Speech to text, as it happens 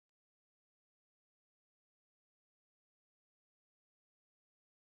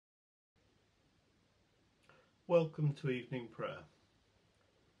Welcome to evening prayer.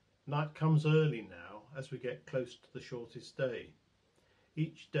 Night comes early now as we get close to the shortest day.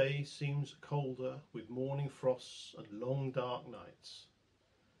 Each day seems colder with morning frosts and long dark nights.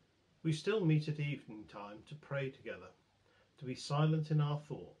 We still meet at evening time to pray together, to be silent in our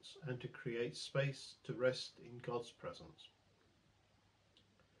thoughts and to create space to rest in God's presence.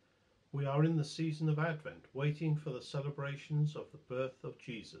 We are in the season of Advent, waiting for the celebrations of the birth of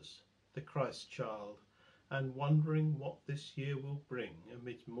Jesus, the Christ child, and wondering what this year will bring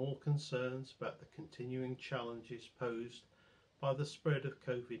amid more concerns about the continuing challenges posed by the spread of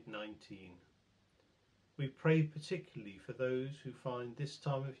COVID-19. We pray particularly for those who find this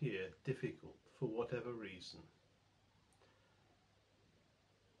time of year difficult for whatever reason.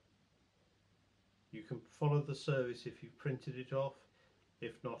 You can follow the service if you've printed it off.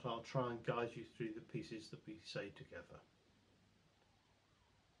 If not, I'll try and guide you through the pieces that we say together.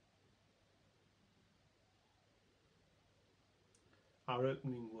 Our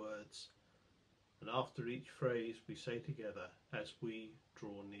opening words, and after each phrase we say together, as we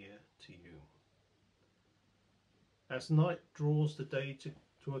draw near to you. As night draws the day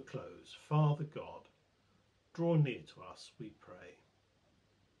to a close, Father God, draw near to us, we pray,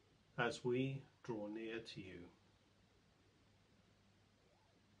 as we draw near to you.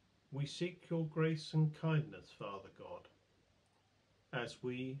 We seek your grace and kindness, Father God, as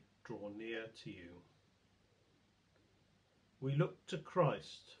we draw near to you. We look to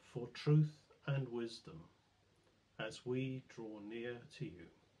Christ for truth and wisdom as we draw near to you.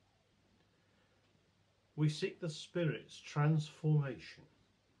 We seek the Spirit's transformation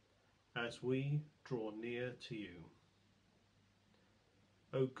as we draw near to you.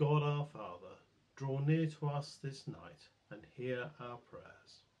 O God our Father, draw near to us this night and hear our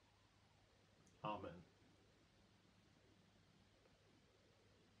prayers. Amen.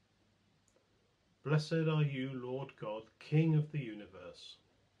 Blessed are you, Lord God, King of the universe.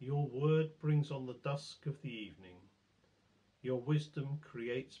 Your word brings on the dusk of the evening. Your wisdom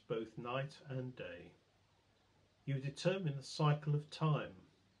creates both night and day. You determine the cycle of time.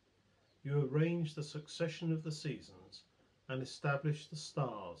 You arrange the succession of the seasons and establish the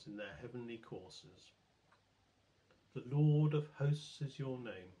stars in their heavenly courses. The Lord of hosts is your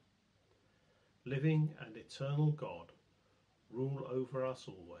name. Living and eternal God, rule over us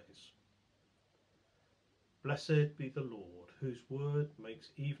always. Blessed be the Lord, whose word makes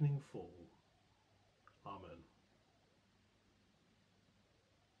evening fall. Amen.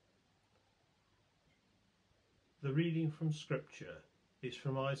 The reading from Scripture is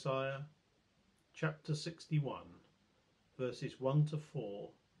from Isaiah chapter 61, verses 1 to 4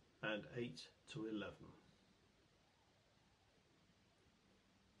 and 8 to 11.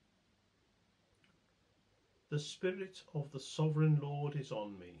 The Spirit of the Sovereign Lord is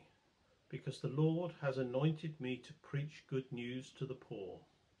on me, because the Lord has anointed me to preach good news to the poor.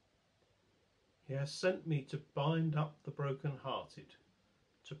 He has sent me to bind up the broken-hearted,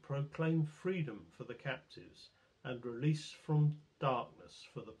 to proclaim freedom for the captives and release from darkness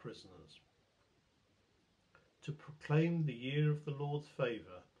for the prisoners, to proclaim the year of the Lord's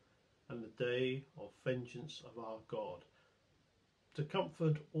favour and the day of vengeance of our God, to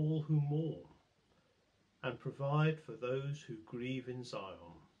comfort all who mourn and provide for those who grieve in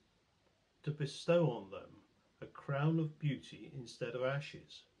Zion, to bestow on them a crown of beauty instead of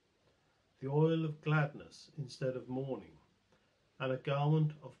ashes, the oil of gladness instead of mourning, and a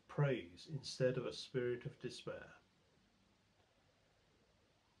garment of praise instead of a spirit of despair.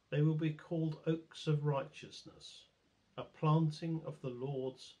 They will be called oaks of righteousness, a planting of the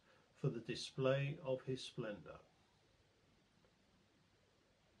Lord's for the display of his splendour.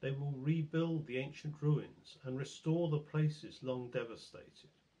 They will rebuild the ancient ruins and restore the places long devastated.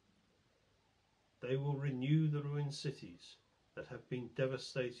 They will renew the ruined cities that have been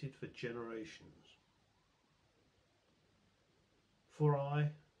devastated for generations. For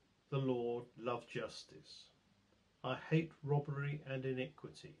I, the Lord, love justice. I hate robbery and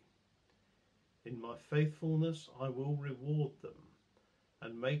iniquity. In my faithfulness I will reward them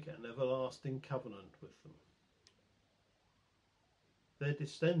and make an everlasting covenant with them. Their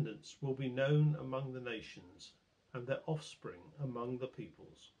descendants will be known among the nations, and their offspring among the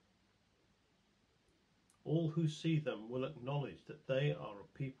peoples. All who see them will acknowledge that they are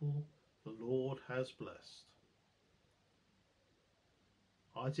a people the Lord has blessed.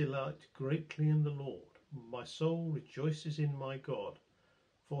 I delight greatly in the Lord. My soul rejoices in my God,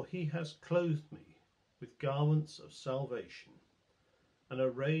 for he has clothed me with garments of salvation and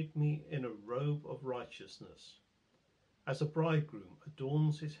arrayed me in a robe of righteousness, as a bridegroom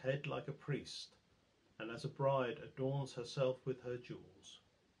adorns his head like a priest, and as a bride adorns herself with her jewels.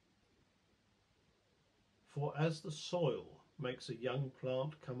 For as the soil makes a young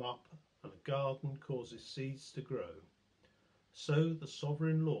plant come up and a garden causes seeds to grow, so the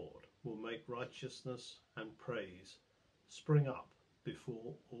sovereign Lord will make righteousness and praise spring up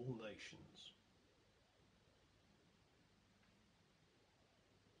before all nations.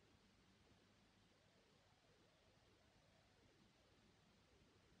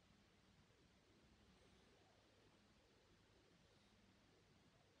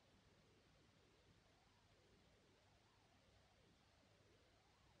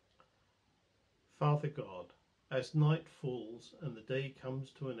 Father God, as night falls and the day comes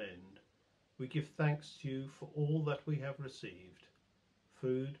to an end, we give thanks to you for all that we have received: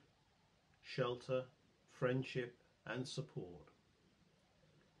 food, shelter, friendship and support.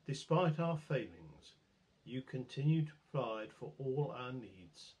 Despite our failings, you continue to provide for all our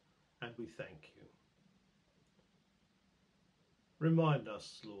needs, and we thank you. Remind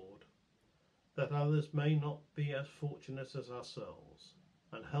us, Lord, that others may not be as fortunate as ourselves,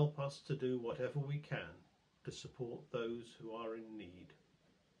 and help us to do whatever we can to support those who are in need.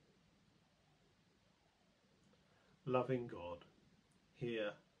 Loving God,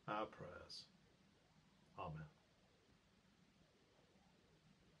 hear our prayers. Amen.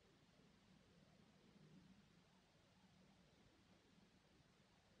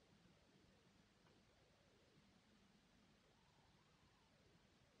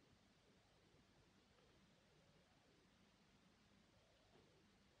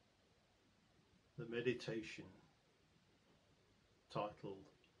 The meditation, titled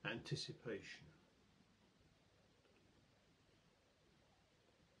Anticipation.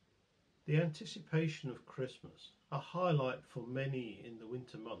 The anticipation of Christmas, a highlight for many in the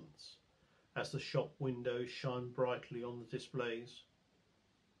winter months, as the shop windows shine brightly on the displays,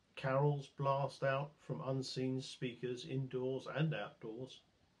 carols blast out from unseen speakers indoors and outdoors,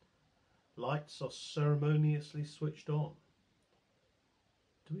 lights are ceremoniously switched on.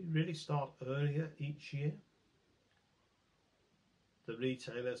 Do we really start earlier each year? The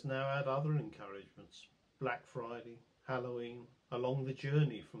retailers now add other encouragements: Black Friday, Halloween, along the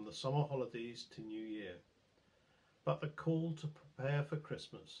journey from the summer holidays to New Year. But the call to prepare for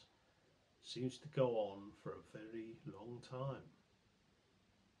Christmas seems to go on for a very long time.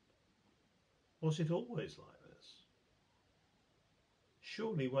 Was it always like this?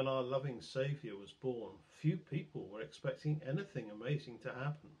 Surely when our loving Saviour was born, few people were expecting anything amazing to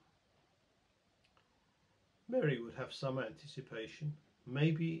happen. Mary would have some anticipation,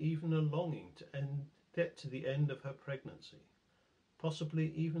 maybe even a longing to get to the end of her pregnancy,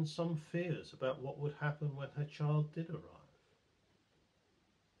 possibly even some fears about what would happen when her child did arrive.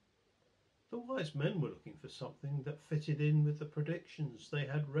 The wise men were looking for something that fitted in with the predictions they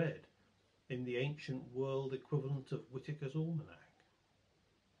had read in the ancient world equivalent of Whitaker's Almanac.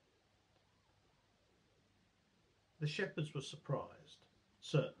 The shepherds were surprised,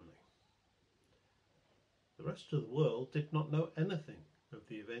 certainly. The rest of the world did not know anything of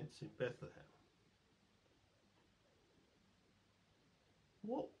the events in Bethlehem.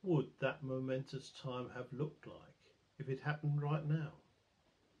 What would that momentous time have looked like if it happened right now?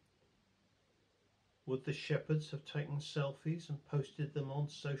 Would the shepherds have taken selfies and posted them on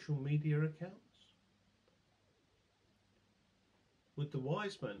social media accounts? Would the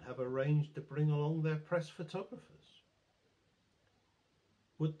wise men have arranged to bring along their press photographers?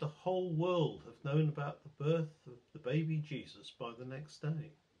 Would the whole world have known about the birth of the baby Jesus by the next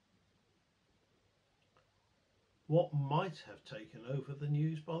day? What might have taken over the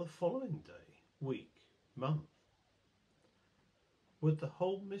news by the following day, week, month? Would the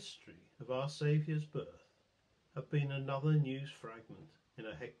whole mystery of our Saviour's birth have been another news fragment in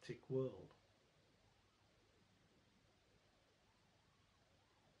a hectic world?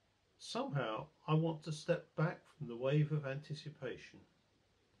 Somehow I want to step back from the wave of anticipation,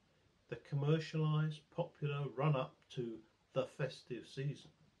 the commercialised, popular run-up to the festive season,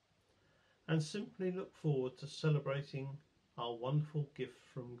 and simply look forward to celebrating our wonderful gift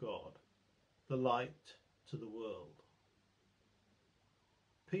from God, the light to the world.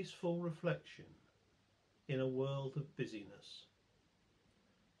 Peaceful reflection in a world of busyness.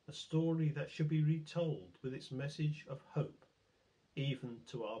 A story that should be retold with its message of hope even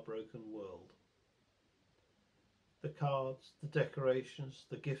to our broken world. The cards, the decorations,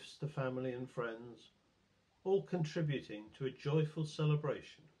 the gifts to family and friends, all contributing to a joyful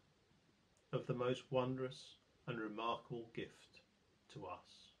celebration of the most wondrous and remarkable gift to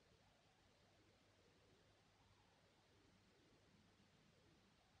us.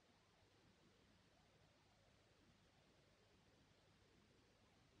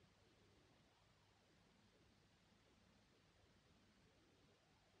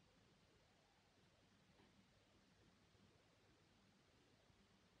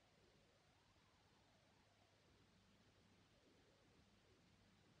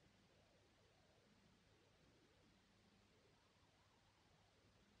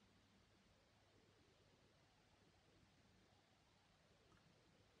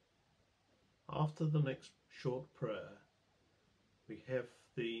 After the next short prayer, we have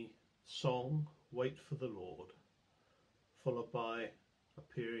the song Wait for the Lord, followed by a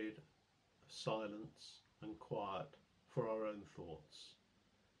period of silence and quiet for our own thoughts,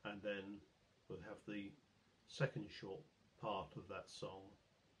 and then we'll have the second short part of that song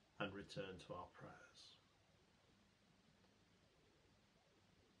and return to our prayers.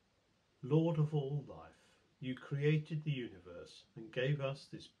 Lord of all life, you created the universe and gave us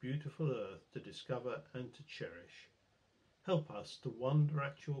this beautiful earth to discover and to cherish. Help us to wonder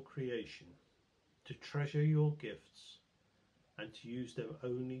at your creation, to treasure your gifts, and to use them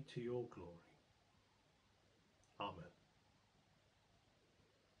only to your glory. Amen.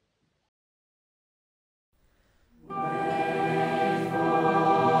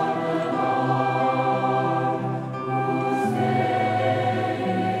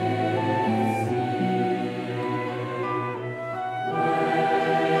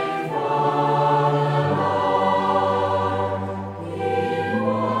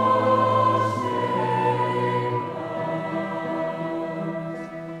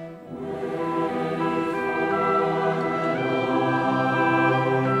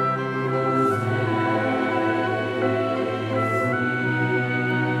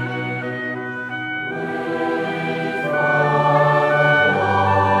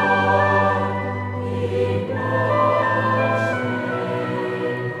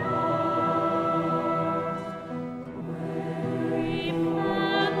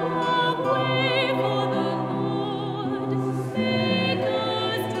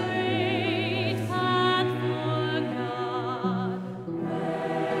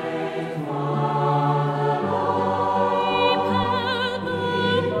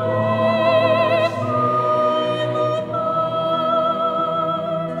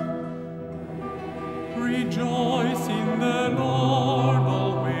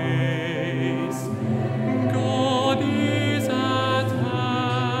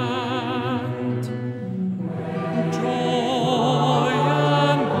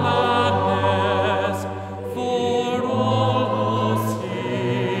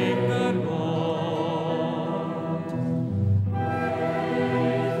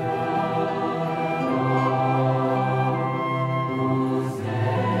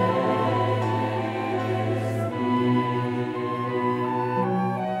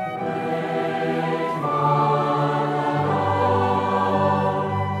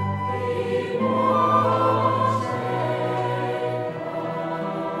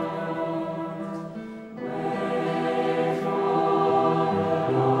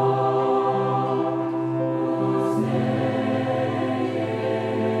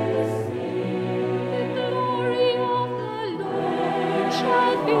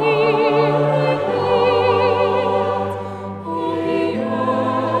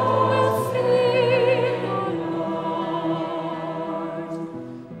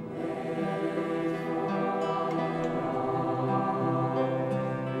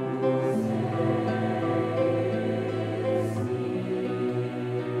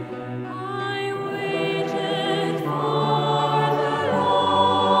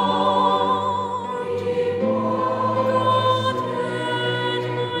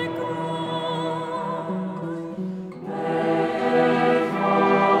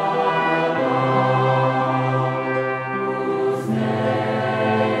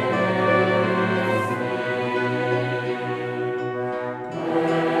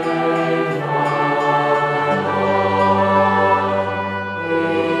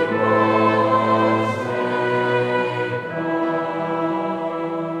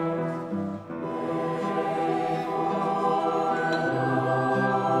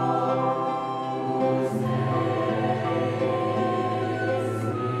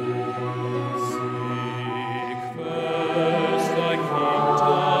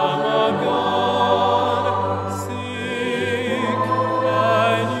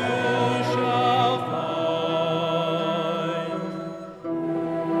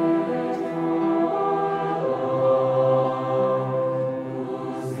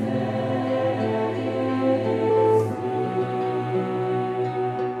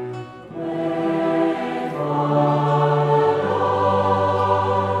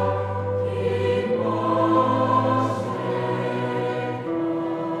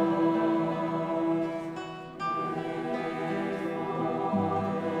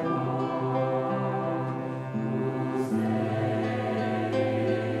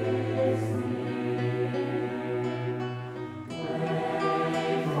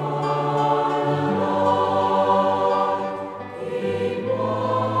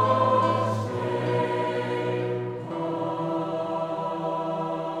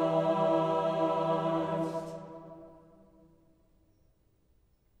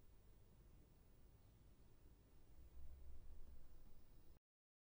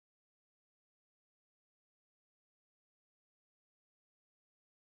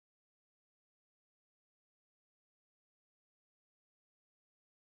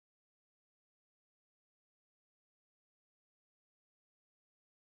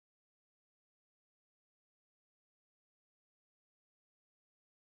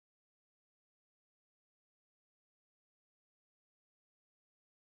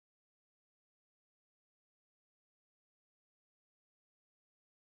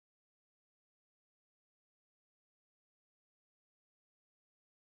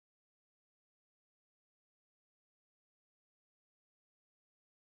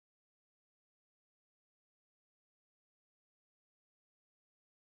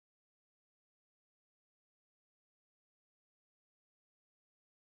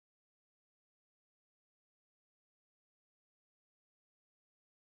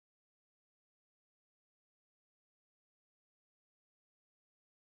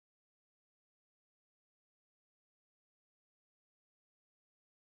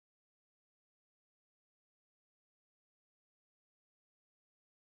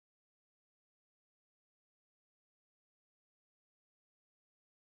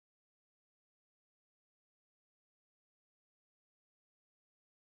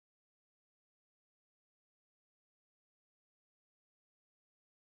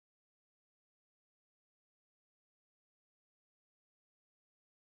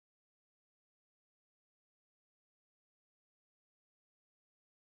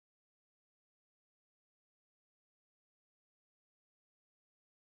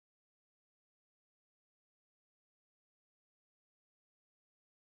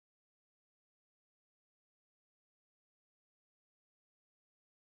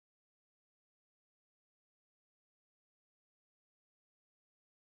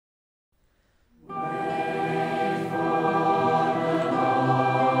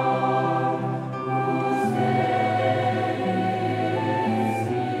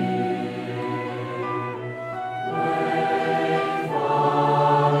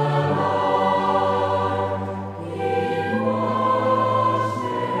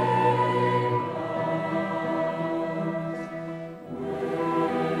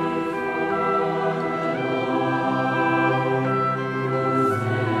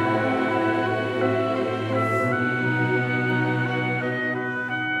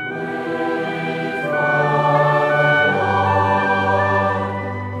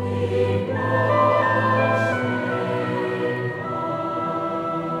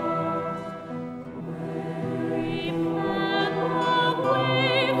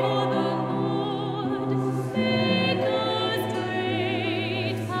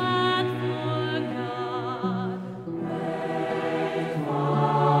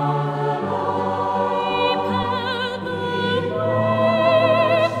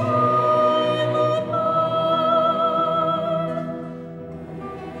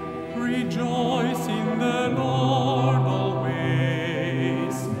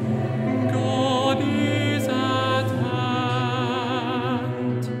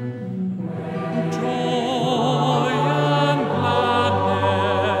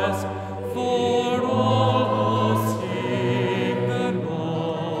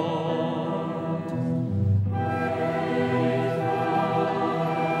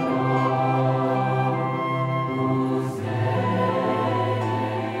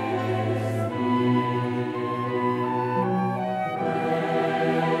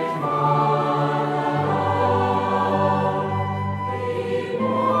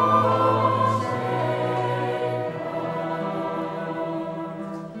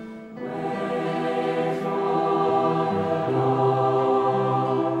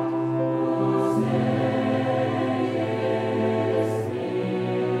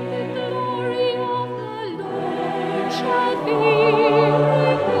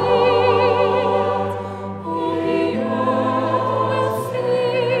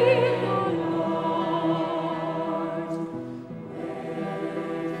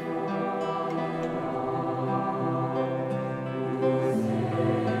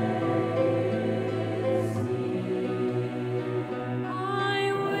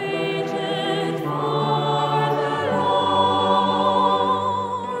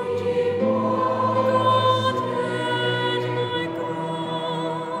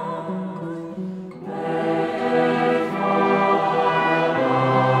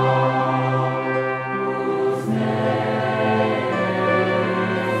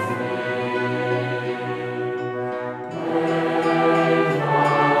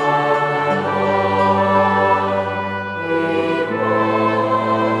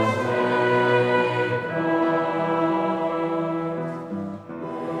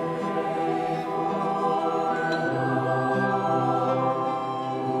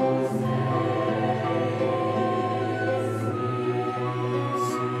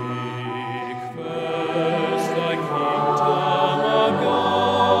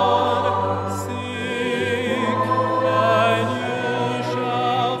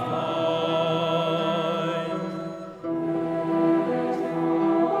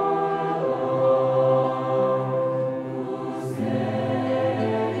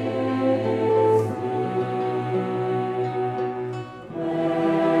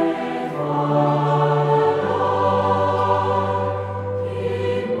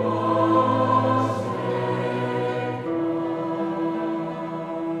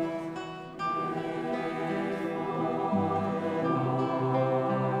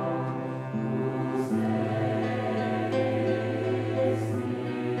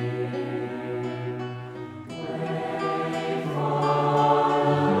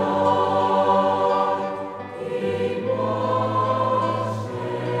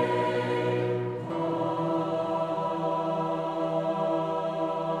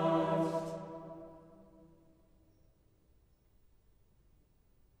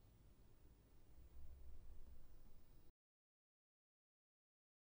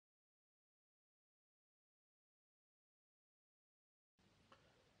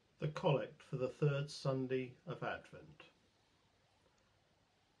 The Collect for the third Sunday of Advent.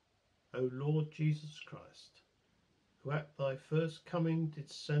 O Lord Jesus Christ, who at thy first coming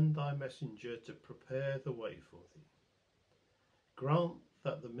didst send thy messenger to prepare the way for thee, grant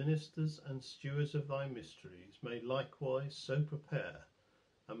that the ministers and stewards of thy mysteries may likewise so prepare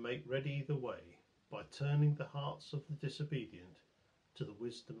and make ready the way by turning the hearts of the disobedient to the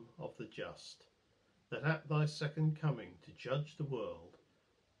wisdom of the just, that at thy second coming to judge the world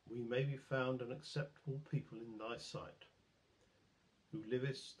we may be found an acceptable people in thy sight, who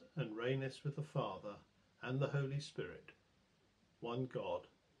livest and reignest with the Father and the Holy Spirit, one God,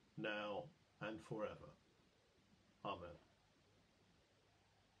 now and forever. Amen.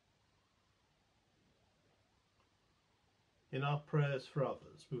 In our prayers for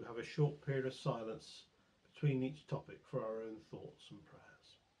others, we have a short period of silence between each topic for our own thoughts and prayers.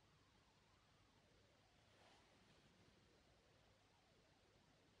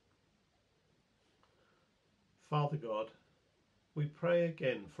 Father God, we pray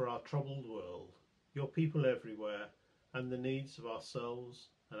again for our troubled world, your people everywhere, and the needs of ourselves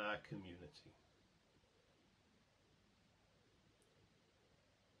and our community.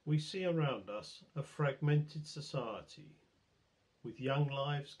 We see around us a fragmented society, with young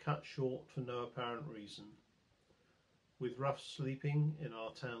lives cut short for no apparent reason, with rough sleeping in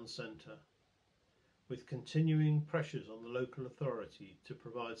our town centre, with continuing pressures on the local authority to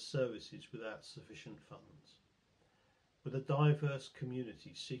provide services without sufficient funds, with a diverse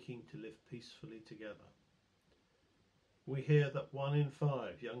community seeking to live peacefully together. We hear that 1 in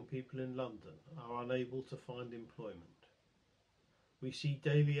 5 young people in London are unable to find employment. We see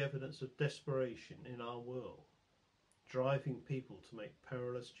daily evidence of desperation in our world, driving people to make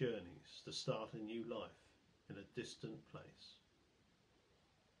perilous journeys to start a new life in a distant place.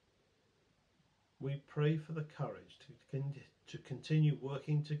 We pray for the courage to continue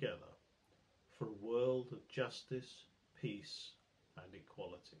working together for a world of justice, peace and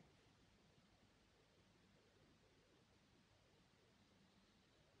equality.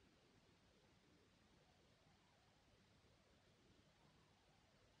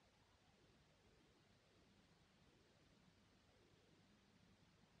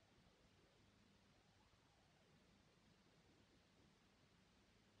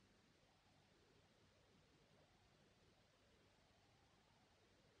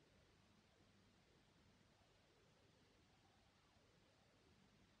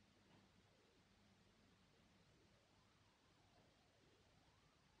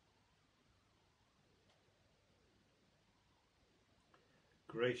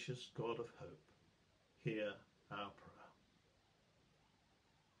 Gracious God of hope, hear our prayer.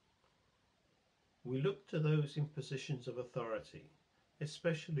 We look to those in positions of authority,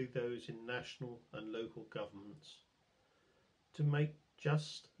 especially those in national and local governments, to make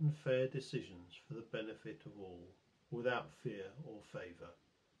just and fair decisions for the benefit of all, without fear or favour.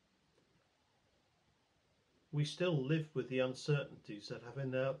 We still live with the uncertainties that have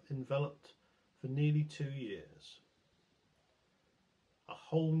enveloped for nearly 2 years. A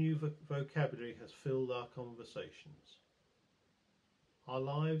whole new vocabulary has filled our conversations. Our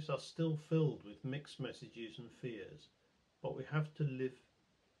lives are still filled with mixed messages and fears, but we have to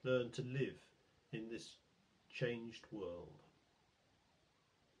learn to live in this changed world.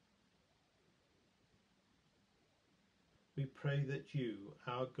 We pray that you,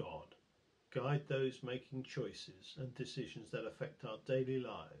 our God, guide those making choices and decisions that affect our daily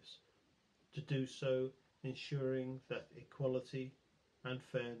lives, to do so ensuring that equality and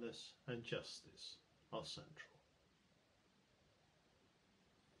fairness and justice are central.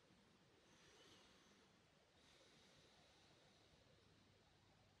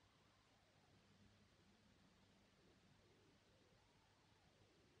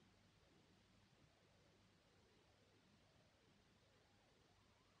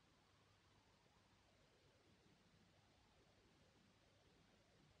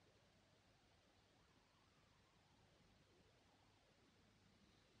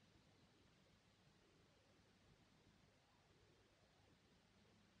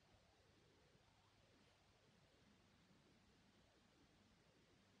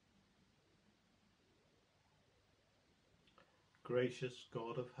 Gracious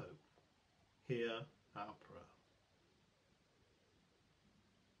God of hope, hear our prayer.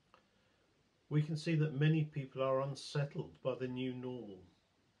 We can see that many people are unsettled by the new normal,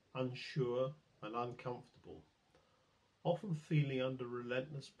 unsure and uncomfortable, often feeling under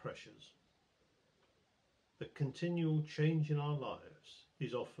relentless pressures. The continual change in our lives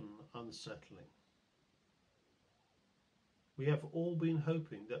is often unsettling. We have all been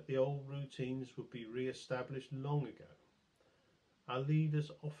hoping that the old routines would be re-established long ago, Our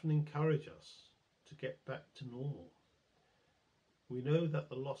leaders often encourage us to get back to normal. We know that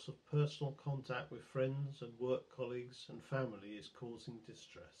the loss of personal contact with friends and work colleagues and family is causing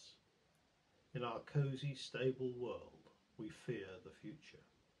distress. In our cosy, stable world, we fear the future.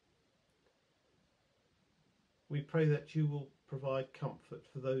 We pray that you will provide comfort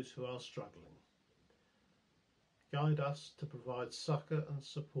for those who are struggling. Guide us to provide succour and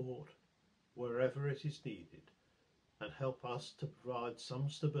support wherever it is needed, and help us to provide some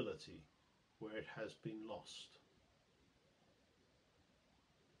stability where it has been lost.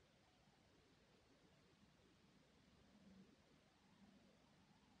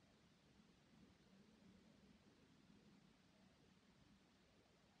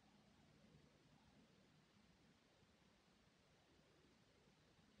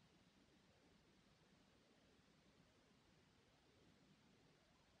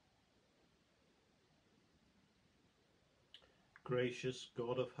 Gracious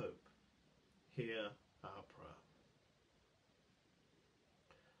God of hope, hear our prayer.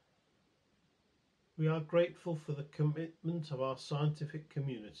 We are grateful for the commitment of our scientific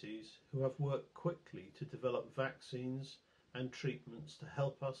communities who have worked quickly to develop vaccines and treatments to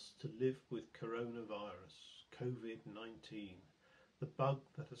help us to live with coronavirus, COVID-19, the bug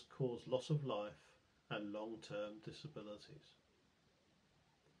that has caused loss of life and long-term disabilities.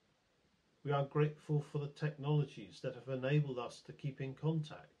 We are grateful for the technologies that have enabled us to keep in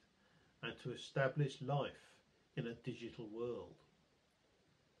contact and to establish life in a digital world.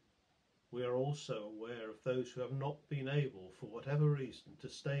 We are also aware of those who have not been able, for whatever reason, to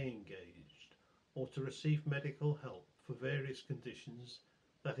stay engaged or to receive medical help for various conditions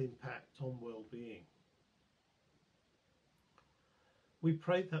that impact on well-being. We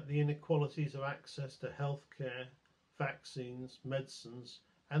pray that the inequalities of access to healthcare, vaccines, medicines,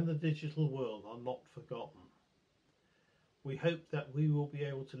 and the digital world are not forgotten. We hope that we will be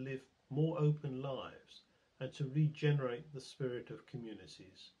able to live more open lives and to regenerate the spirit of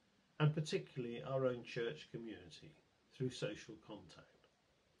communities, and particularly our own church community, through social contact.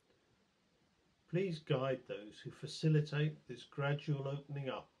 Please guide those who facilitate this gradual opening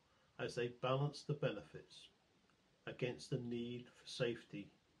up as they balance the benefits against the need for safety,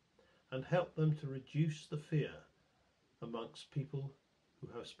 and help them to reduce the fear amongst people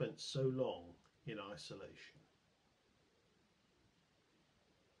who have spent so long in isolation.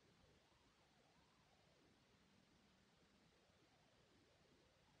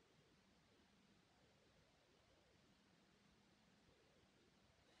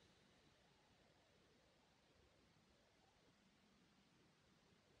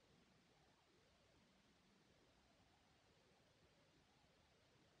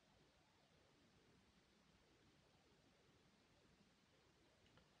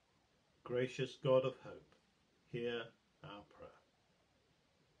 Gracious God of hope, hear our prayer.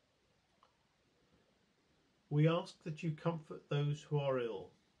 We ask that you comfort those who are ill,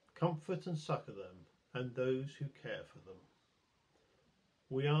 comfort and succour them, and those who care for them.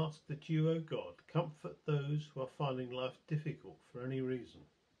 We ask that you, O God, comfort those who are finding life difficult for any reason.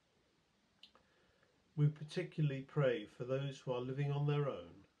 We particularly pray for those who are living on their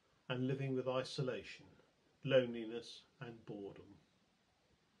own and living with isolation, loneliness and boredom.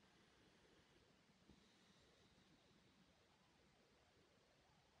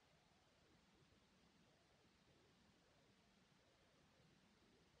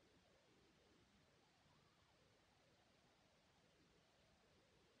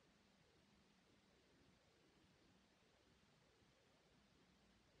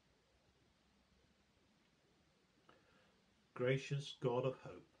 Gracious God of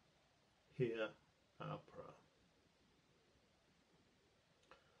hope, hear our prayer.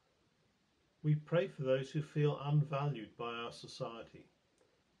 We pray for those who feel unvalued by our society,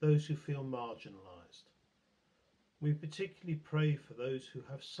 those who feel marginalised. We particularly pray for those who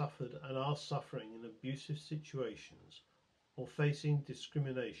have suffered and are suffering in abusive situations or facing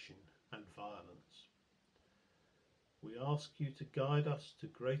discrimination and violence. We ask you to guide us to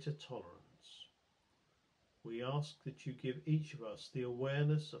greater tolerance. We ask that you give each of us the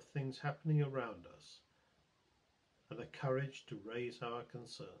awareness of things happening around us and the courage to raise our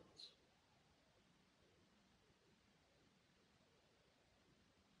concerns.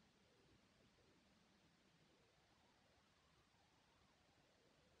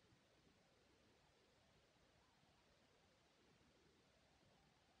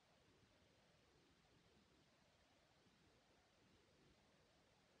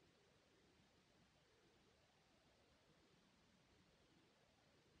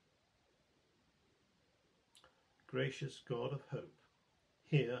 Gracious God of hope,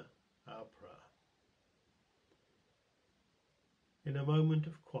 hear our prayer. In a moment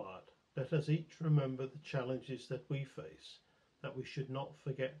of quiet, let us each remember the challenges that we face, that we should not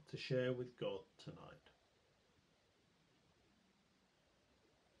forget to share with God tonight.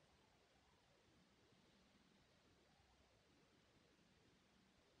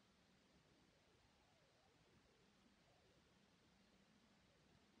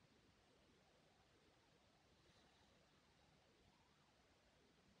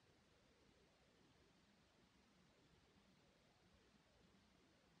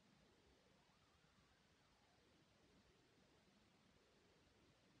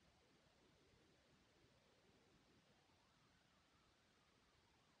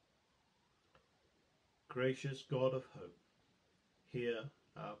 Gracious God of hope, hear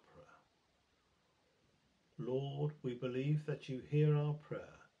our prayer. Lord, we believe that you hear our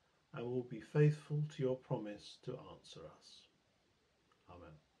prayer and will be faithful to your promise to answer us.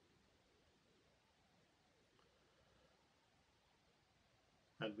 Amen.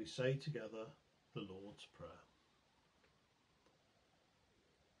 And we say together the Lord's Prayer.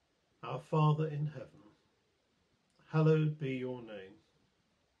 Our Father in heaven, hallowed be your name.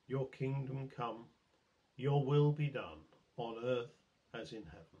 Your kingdom come, your will be done, on earth as in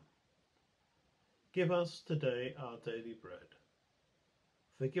heaven. Give us today our daily bread.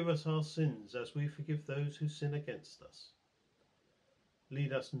 Forgive us our sins as we forgive those who sin against us.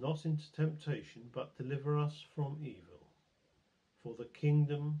 Lead us not into temptation, but deliver us from evil. For the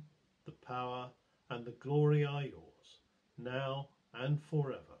kingdom, the power, and the glory are yours, now and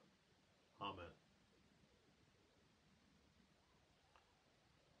forever. Amen.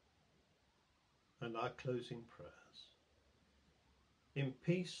 And our closing prayers. In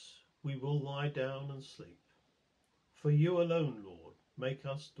peace we will lie down and sleep. For you alone, Lord, make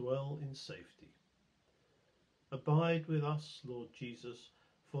us dwell in safety. Abide with us, Lord Jesus,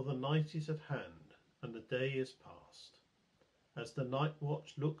 for the night is at hand and the day is past. As the night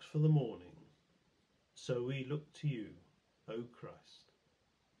watch looks for the morning, so we look to you, O Christ.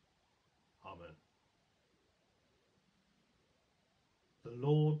 Amen. The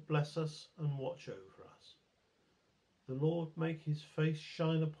Lord bless us and watch over us. The Lord make his face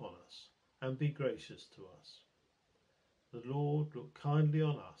shine upon us and be gracious to us. The Lord look kindly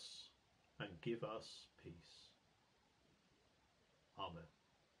on us and give us peace. Amen.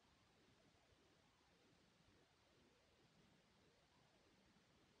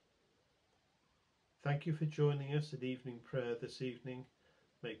 Thank you for joining us at evening prayer this evening.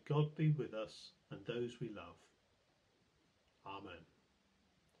 May God be with us and those we love. Amen.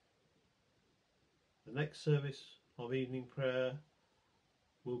 The next service of evening prayer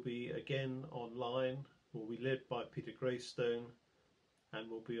will be again online, will be led by Peter Greystone, and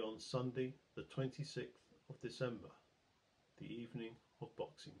will be on Sunday the 26th of December, the evening of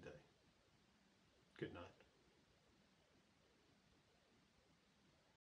Boxing Day. Good night.